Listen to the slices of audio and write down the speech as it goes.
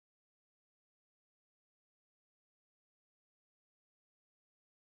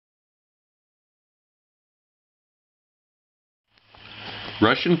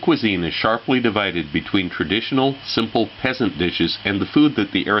Russian cuisine is sharply divided between traditional, simple peasant dishes and the food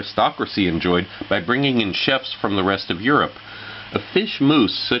that the aristocracy enjoyed by bringing in chefs from the rest of Europe. A fish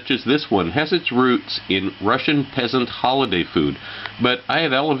mousse such as this one has its roots in Russian peasant holiday food, but I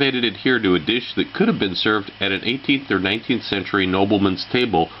have elevated it here to a dish that could have been served at an 18th or 19th century nobleman's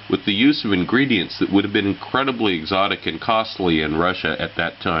table with the use of ingredients that would have been incredibly exotic and costly in Russia at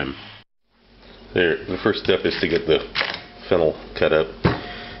that time. There, the first step is to get the fennel cut up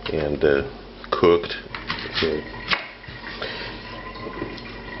and cooked. So,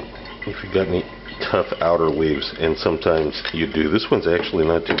 if you've got any tough outer leaves, and sometimes you do. This one's actually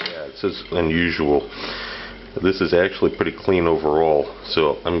not too bad. This is unusual. This is actually pretty clean overall,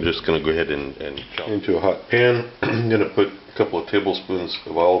 so I'm just going to go ahead and jump into a hot pan. I'm going to put a couple of tablespoons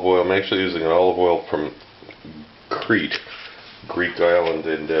of olive oil. I'm actually using an olive oil from Crete, Greek island,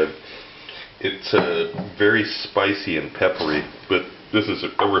 and it's very spicy and peppery, but this is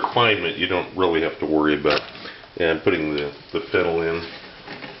a refinement you don't really have to worry about. And I'm putting the fennel in.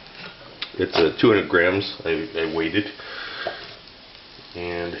 It's 200 grams. I weighed it,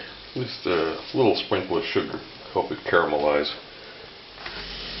 and just a little sprinkle of sugar, help it caramelize.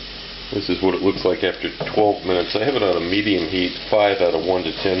 This is what it looks like after 12 minutes. I have it on a medium heat, 5 out of 1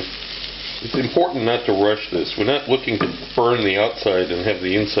 to 10. It's important not to rush this. We're not looking to burn the outside and have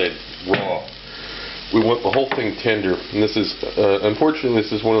the inside raw. We want the whole thing tender, and this is, unfortunately,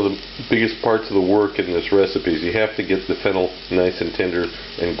 this is one of the biggest parts of the work in this recipe. You have to get the fennel nice and tender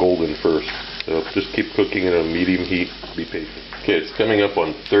and golden first. So just keep cooking it on a medium heat. Be patient. Okay, it's coming up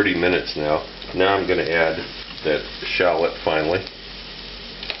on 30 minutes now. Now I'm going to add that shallot finally,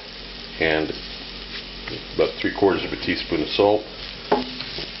 and about 3/4 of a teaspoon of salt.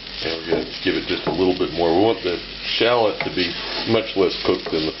 And we're going to give it just a little bit more. We want the shallot to be much less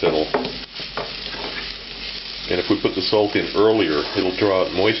cooked than the fennel. And if we put the salt in earlier, it'll draw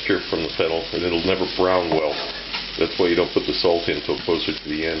out moisture from the fennel and it'll never brown well. That's why you don't put the salt in until closer to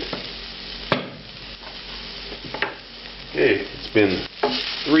the end. Okay, it's been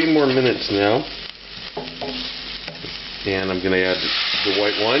 3 more minutes now. And I'm going to add the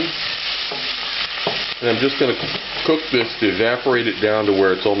white wine. And I'm just going to cook this to evaporate it down to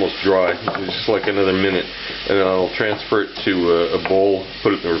where it's almost dry. It's just like another minute. And then I'll transfer it to a bowl,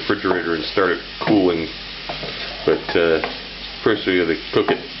 put it in the refrigerator, and start it cooling. But first we got to cook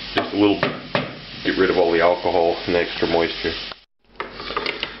it just a little bit, get rid of all the alcohol and extra moisture.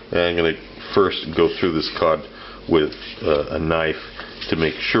 And I'm going to first go through this cod with a knife to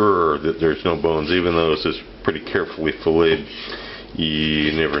make sure that there's no bones. Even though this is pretty carefully filleted,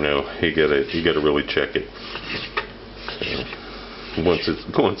 you never know. You gotta really check it. Once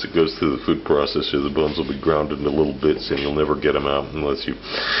it goes through the food processor, the bones will be ground into little bits, and you'll never get them out unless you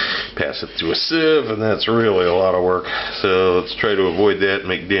pass it through a sieve, and that's really a lot of work. So let's try to avoid that and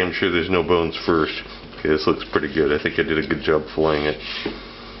make damn sure there's no bones first. Okay, this looks pretty good. I think I did a good job filleting it.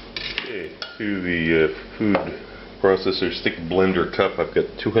 Okay, to the food processor stick blender cup, I've got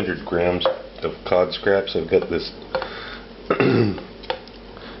 200 grams of cod scraps. I've got this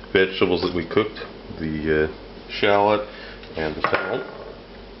vegetables that we cooked, the shallot and the fennel.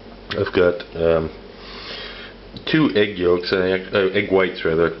 I've got 2 egg yolks, egg whites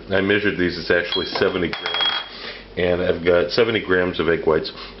rather. I measured these, it's actually 70 grams, and I've got 70 grams of egg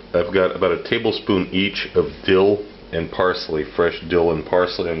whites. I've got about a tablespoon each of dill and parsley, fresh dill and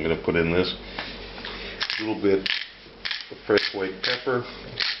parsley. I'm going to put in this. A little bit of fresh white pepper,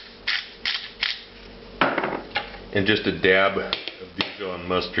 and just a dab of Dijon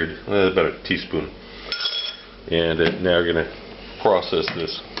mustard, about a teaspoon. And now we're going to process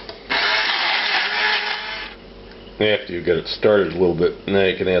this. After you've got it started a little bit, now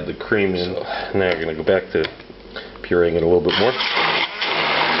you can add the cream in. So now we're going to go back to pureeing it a little bit more.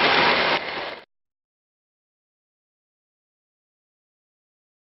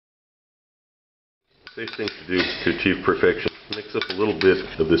 Safe thing to do to achieve perfection. Mix up a little bit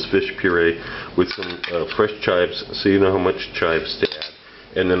of this fish puree with some fresh chives, so you know how much chives to add.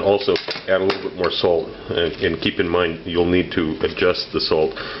 And then also add a little bit more salt, and keep in mind you'll need to adjust the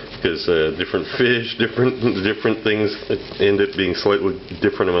salt because different fish, different things end up being slightly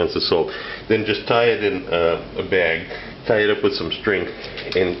different amounts of salt. Then just tie it in a bag, tie it up with some string,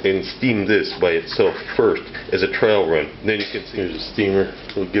 and steam this by itself first as a trial run. Then you can see there's a steamer.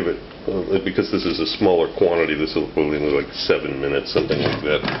 We'll give it, because this is a smaller quantity, this will probably be like 7 minutes, something like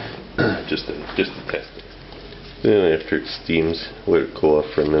that, just to test it. Then after it steams, let it cool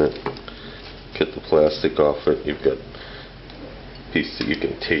off for a minute. Cut the plastic off it. You've got a piece that you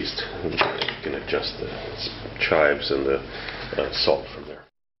can taste. And you can adjust the chives and the salt from there.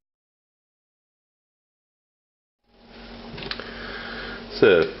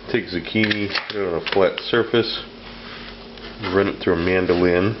 take zucchini, put it on a flat surface, run it through a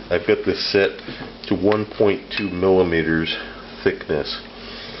mandolin. I've got this set to 1.2 millimeters thickness.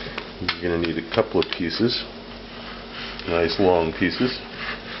 You're going to need a couple of pieces, nice long pieces.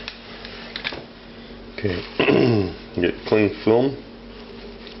 Okay, get cling film.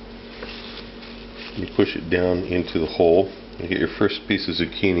 You push it down into the hole. You get your first piece of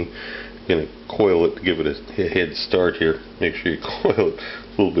zucchini. You're going to coil it to give it a head start here. Make sure you coil it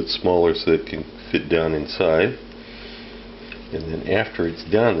a little bit smaller so it can fit down inside. And then after it's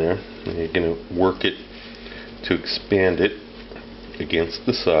down there, you're going to work it to expand it against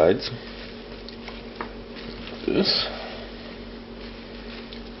the sides. This.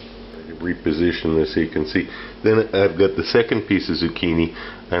 Reposition this so you can see. Then I've got the second piece of zucchini,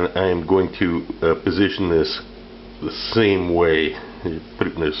 and I am going to position this the same way. You put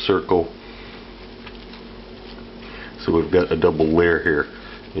it in a circle. So we've got a double layer here.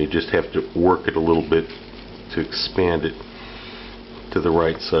 You just have to work it a little bit to expand it to the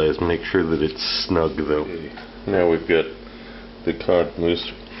right size. Make sure that it's snug though. Okay. Now we've got the cod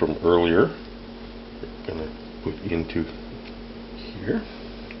mousse from earlier. I'm going to put into here.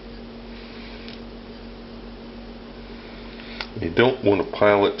 You don't want to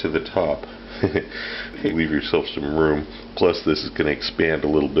pile it to the top. Leave yourself some room. Plus this is going to expand a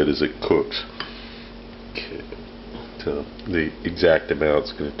little bit as it cooks. Okay. So the exact amount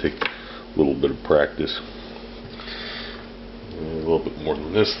is going to take a little bit of practice. A little bit more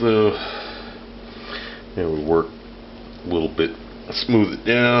than this though. And we work a little bit, smooth it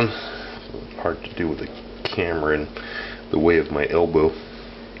down. Hard to do with the camera in the way of my elbow,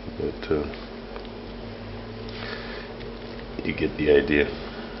 but you get the idea.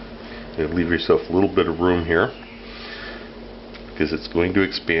 And leave yourself a little bit of room here because it's going to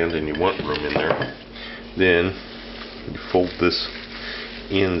expand and you want room in there. Then you fold this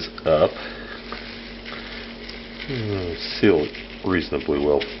ends up, seal it reasonably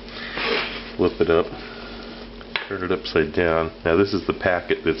well, flip it up, turn it upside down. Now this is the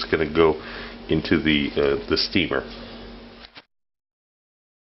packet that's going to go into the steamer.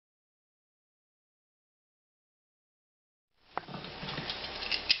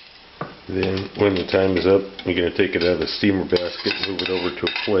 Then when the time is up, you're going to take it out of the steamer basket, move it over to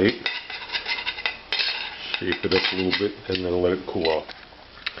a plate, shape it up a little bit, and then let it cool off.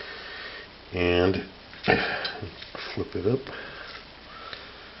 And flip it up.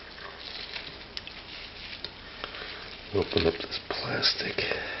 Open up this plastic.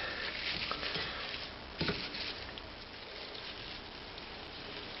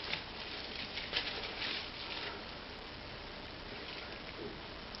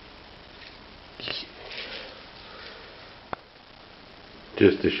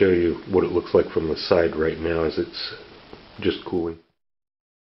 Just to show you what it looks like from the side right now as it's just cooling.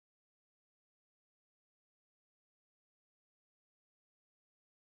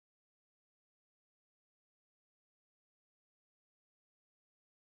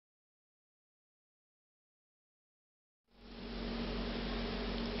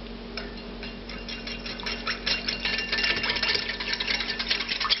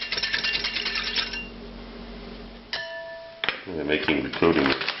 And making the coating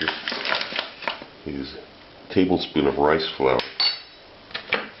mixture, use a tablespoon of rice flour.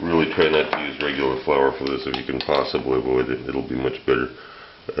 Really try not to use regular flour for this if you can possibly avoid it. It'll be much better.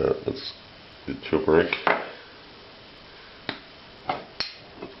 Let's get turmeric,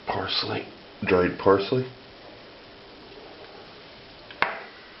 parsley, dried parsley,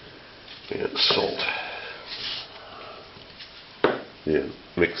 and salt. Yeah,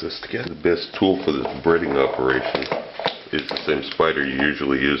 mix this together. The best tool for this breading operation is the same spider you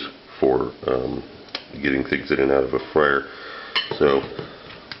usually use for getting things in and out of a fryer. So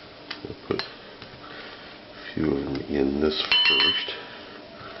I'll put a few of them in this first.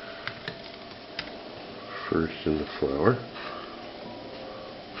 First in the flour,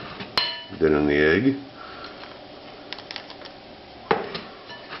 then in the egg,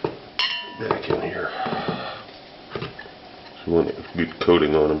 back in here. So you want a good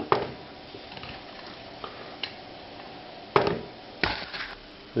coating on them.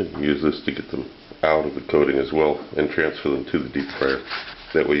 And use this to get them out of the coating as well and transfer them to the deep fryer.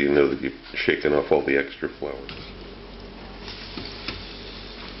 That way you know that you've shaken off all the extra flour.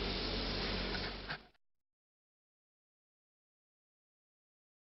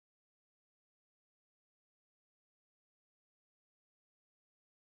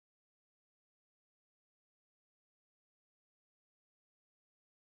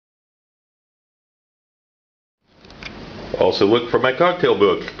 Also look for my cocktail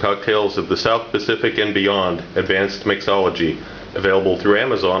book, Cocktails of the South Pacific and Beyond, Advanced Mixology. available through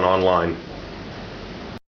Amazon online.